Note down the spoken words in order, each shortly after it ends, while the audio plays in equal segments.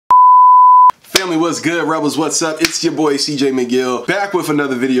family, what's good? Rebels, what's up? It's your boy CJ McGill back with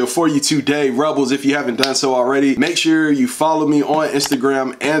another video for you today. Rebels, if you haven't done so already, make sure you follow me on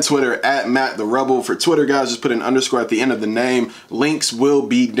Instagram and Twitter at Matt the Rebel. For Twitter, guys, just put an underscore at the end of the name. Links will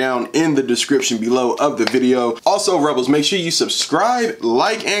be down in the description below of the video. Also, Rebels, make sure you subscribe,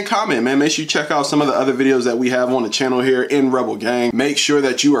 like, and comment, man. Make sure you check out some of the other videos that we have on the channel here in Rebel Gang. Make sure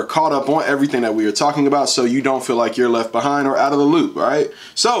that you are caught up on everything that we are talking about so you don't feel like you're left behind or out of the loop, all right?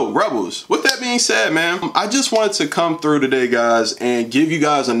 So, Rebels, with that being said, man, I just wanted to come through today, guys, and give you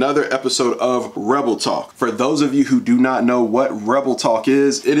guys another episode of Rebel Talk. For those of you who do not know what Rebel Talk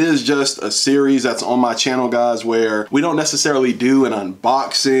is, it is just a series that's on my channel, guys, where we don't necessarily do an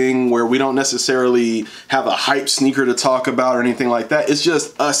unboxing, where we don't necessarily have a hype sneaker to talk about or anything like that. It's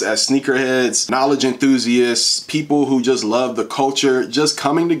just us as sneakerheads, knowledge enthusiasts, people who just love the culture, just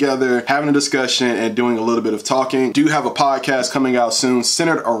coming together, having a discussion, and doing a little bit of talking. Do have a podcast coming out soon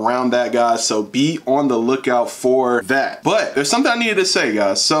centered around that, guys, so be on the lookout for that. But there's something I needed to say,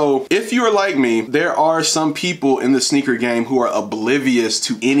 guys. So if you're like me, there are some people in the sneaker game who are oblivious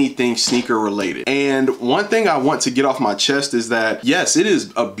to anything sneaker related. And one thing I want to get off my chest is that, yes, it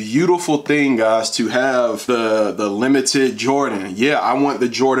is a beautiful thing, guys, to have the limited Jordan. Yeah, I want the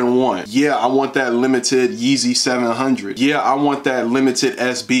Jordan 1. Yeah, I want that limited Yeezy 700. Yeah, I want that limited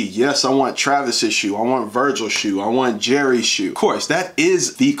SB. Yes, I want Travis's shoe. I want Virgil's shoe. I want Jerry's shoe. Of course, that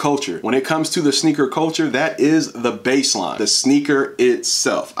is the culture. When it comes to the sneaker culture, that is the baseline, the sneaker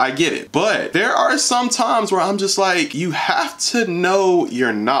itself. I get it. But there are some times where I'm just like, you have to know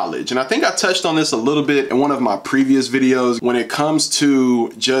your knowledge. And I think I touched on this a little bit in one of my previous videos. When it comes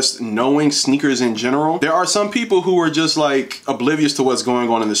to just knowing sneakers in general, there are some people who are just like oblivious to what's going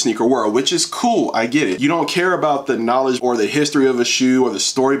on in the sneaker world, which is cool. I get it. You don't care about the knowledge or the history of a shoe or the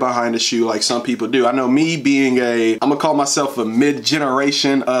story behind a shoe like some people do. I know me being I'm gonna call myself a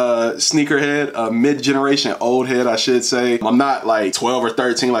mid-generation sneakerhead, a mid-generation old head, I should say. I'm not like 12 or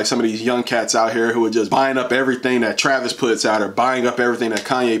 13 like some of these young cats out here who are just buying up everything that Travis puts out or buying up everything that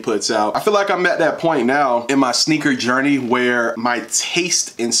Kanye puts out. I feel like I'm at that point now in my sneaker journey where my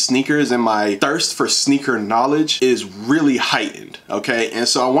taste in sneakers and my thirst for sneaker knowledge is really heightened, okay? And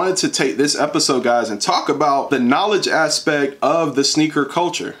so I wanted to take this episode, guys, and talk about the knowledge aspect of the sneaker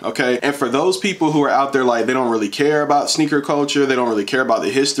culture, okay? And for those people who are out there like they don't really care about sneaker culture, they don't really care about the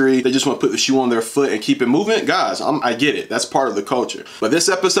history, they just want to put the shoe on their foot and keep it moving, guys, I get it. That's part of the culture. But this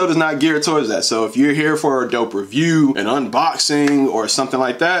episode is not geared towards that. So if you're here for a dope review, an unboxing, or something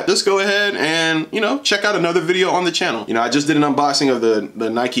like that, just go ahead and, you know, check out another video on the channel. You know, I just did an unboxing of the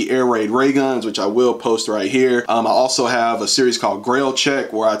Nike Air Raid Ray Guns, which I will post right here. I also have a series called Grail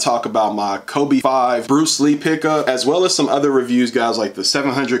Check where I talk about my Kobe 5 Bruce Lee pickup, as well as some other reviews, guys, like the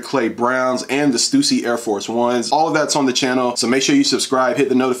 700 Clay Browns and the Stussy Air Force Ones. All of that's on the channel, so make sure you subscribe, hit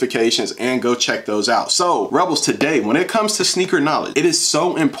the notifications, and go check those out. So, Rebels, today, when it comes to sneaker knowledge, it is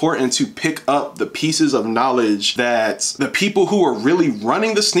so important to pick up the pieces of knowledge that the people who are really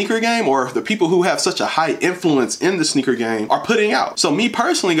running the sneaker game, or the people who have such a high influence in the sneaker game, are putting out. So me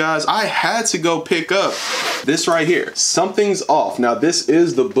personally, guys, I had to go pick up this right here, Something's Off. Now, this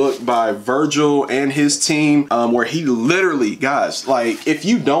is the book by Virgil and his team, where he literally, guys, like, if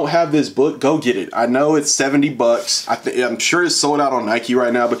you don't have this book, go get it. I know it's 70 bucks. I'm sure it's sold out on Nike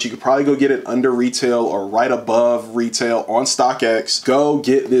right now, but you could probably go get it under retail or right above retail on StockX. Go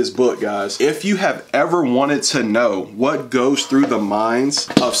get this book, guys. If you have ever wanted to know what goes through the minds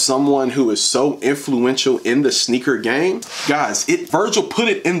of someone who is so influential in the sneaker game, guys, Virgil put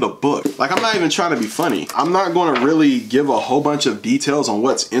it in the book. Like, I'm not even trying to be funny. I'm not going to really give a whole bunch of details on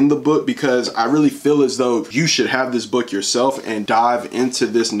what's in the book because I really feel as though you should have this book yourself and dive into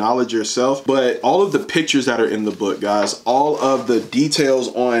this knowledge yourself. But all of the pictures that are in the book, guys, all of the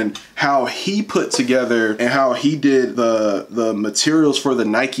details on how he put together and how he did the materials for the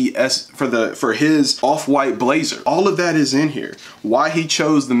Nike for his off-white blazer, all of that is in here. Why he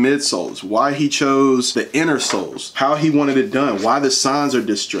chose the midsoles, why he chose the inner soles, how he wanted it done, why the signs are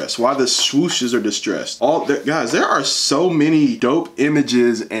distressed, why the swooshes are distressed. Guys, there are so many dope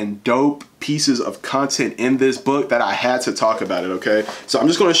images and dope pieces of content in this book that I had to talk about it, okay? So I'm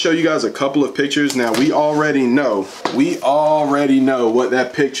just going to show you guys a couple of pictures. Now, we already know what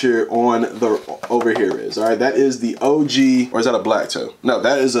that picture on the over here is, all right? That is the OG, or is that a black toe? No,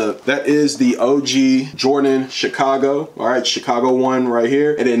 that is the OG Jordan Chicago, all right? Chicago 1 right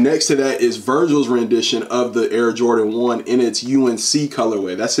here. And then next to that is Virgil's rendition of the Air Jordan 1 in its UNC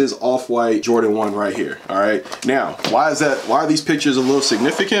colorway. That's his off-white Jordan 1 right here, all right? Now, why are these pictures a little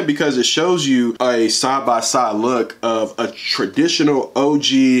significant? Because it shows shows you a side-by-side look of a traditional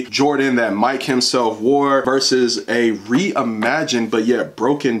OG Jordan that Mike himself wore versus a reimagined but yet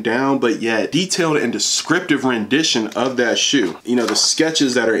broken down but yet detailed and descriptive rendition of that shoe. You know, the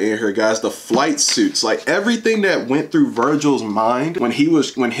sketches that are in here, guys, the flight suits, like everything that went through Virgil's mind when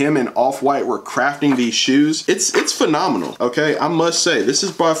him and Off-White were crafting these shoes, it's phenomenal. Okay, I must say this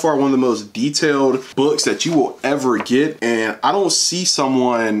is by far one of the most detailed books that you will ever get, and I don't see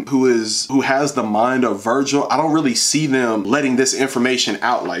someone who has the mind of Virgil. I don't really see them letting this information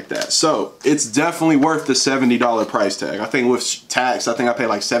out like that. So it's definitely worth the $70 price tag. I think with tax, I think I paid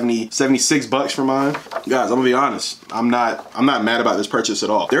like 76 bucks for mine. Guys, I'm gonna be honest, I'm not mad about this purchase at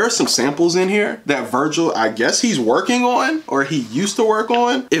all. There are some samples in here that Virgil, I guess he's working on, or he used to work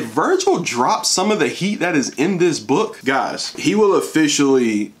on. If Virgil drops some of the heat that is in this book, guys, he will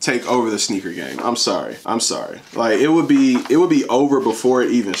officially take over the sneaker game. I'm sorry. Like it would be over before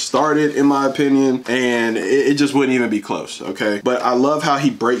it even started, in my opinion, and it just wouldn't even be close. Okay, but I love how he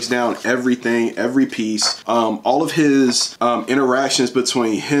breaks down everything, every piece, all of his interactions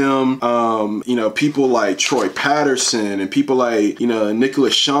between him, you know, people like Troy Patterson and people like, you know,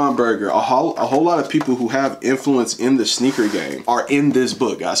 Nicholas Schomburger, a whole lot of people who have influence in the sneaker game are in this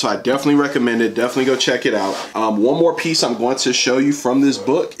book, guys. So I definitely recommend it. Definitely go check it out. One more piece I'm going to show you from this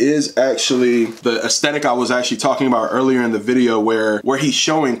book is actually the aesthetic I was actually talking about earlier in the video, where he's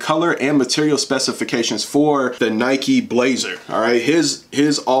showing color and material specifications for the Nike Blazer. All right,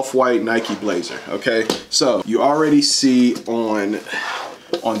 his Off-White Nike Blazer. Okay, so you already see on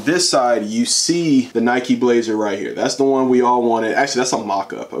this side, you see the Nike Blazer right here. That's the one we all wanted. Actually, that's a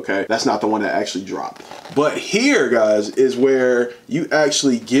mock-up, okay? That's not the one that actually dropped. But here, guys, is where you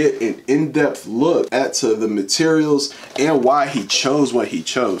actually get an in-depth look at the materials and why he chose what he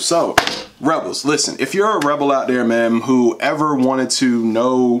chose. So, Rebels, listen, if you're a rebel out there, man, who ever wanted to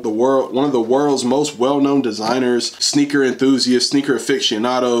know the world, one of the world's most well-known designers, sneaker enthusiasts, sneaker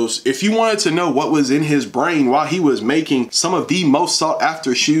aficionados, if you wanted to know what was in his brain while he was making some of the most sought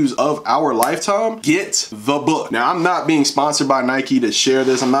after shoes of our lifetime, get the book. Now, I'm not being sponsored by Nike to share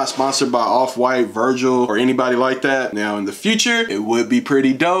this. I'm not sponsored by Off-White, Virgil, or anybody like that. Now, in the future, it would be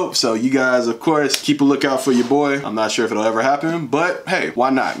pretty dope. So you guys, of course, keep a lookout for your boy. I'm not sure if it'll ever happen, but hey, why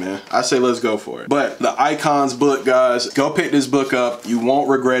not, man? I say let's go for it. But the Icons book, guys, go pick this book up. You won't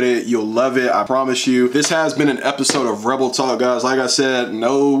regret it. You'll love it. I promise you. This has been an episode of Rebel Talk, guys. Like I said,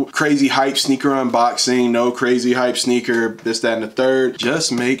 no crazy hype sneaker unboxing, no crazy hype sneaker, this, that, and the third.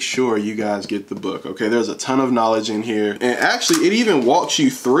 Just make sure you guys get the book, okay? There's a ton of knowledge in here. And actually, it even walks you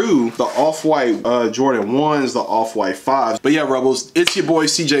through the Off-White Jordan 1s, the Off-White 5s. But yeah, Rebels, it's your boy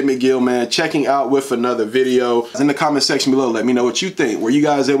CJ McGill, man, checking out with another video. In the comment section below, let me know what you think. Were you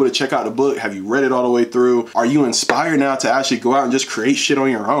guys able to check out the book? Have you read it all the way through? Are you inspired now to actually go out and just create shit on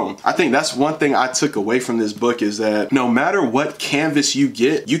your own? I think that's one thing I took away from this book, is that no matter what canvas you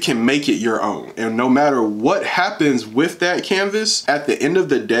get, you can make it your own. And no matter what happens with that canvas, at the end of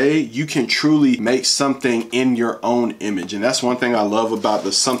the day, you can truly make something in your own image. And that's one thing I love about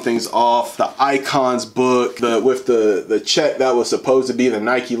the Something's Off, the Icons book, with the check that was supposed to be the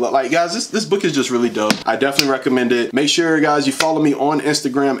Nike look. Like, guys, this book is just really dope. I definitely recommend it. Make sure, guys, you follow me on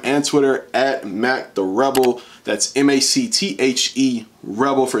Instagram and Twitter at Mac the Rebel. That's M-A-C-T-H-E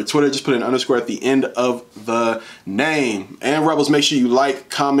Rebel for Twitter. Just put an underscore at the end of the name. And Rebels, make sure you like,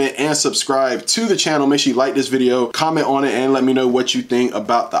 comment, and subscribe to the channel. Make sure you like this video, comment on it, and let me know what you think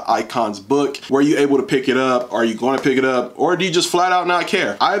about the Icons book. Were you able to pick it up? Are you going to pick it up? Or do you just flat out not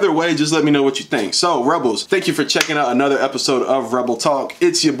care? Either way, just let me know what you think. So, Rebels, thank you for checking out another episode of Rebel Talk.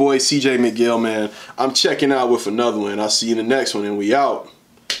 It's your boy, CJ McGill, man. I'm checking out with another one. I'll see you in the next one, and we out.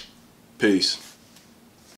 Peace.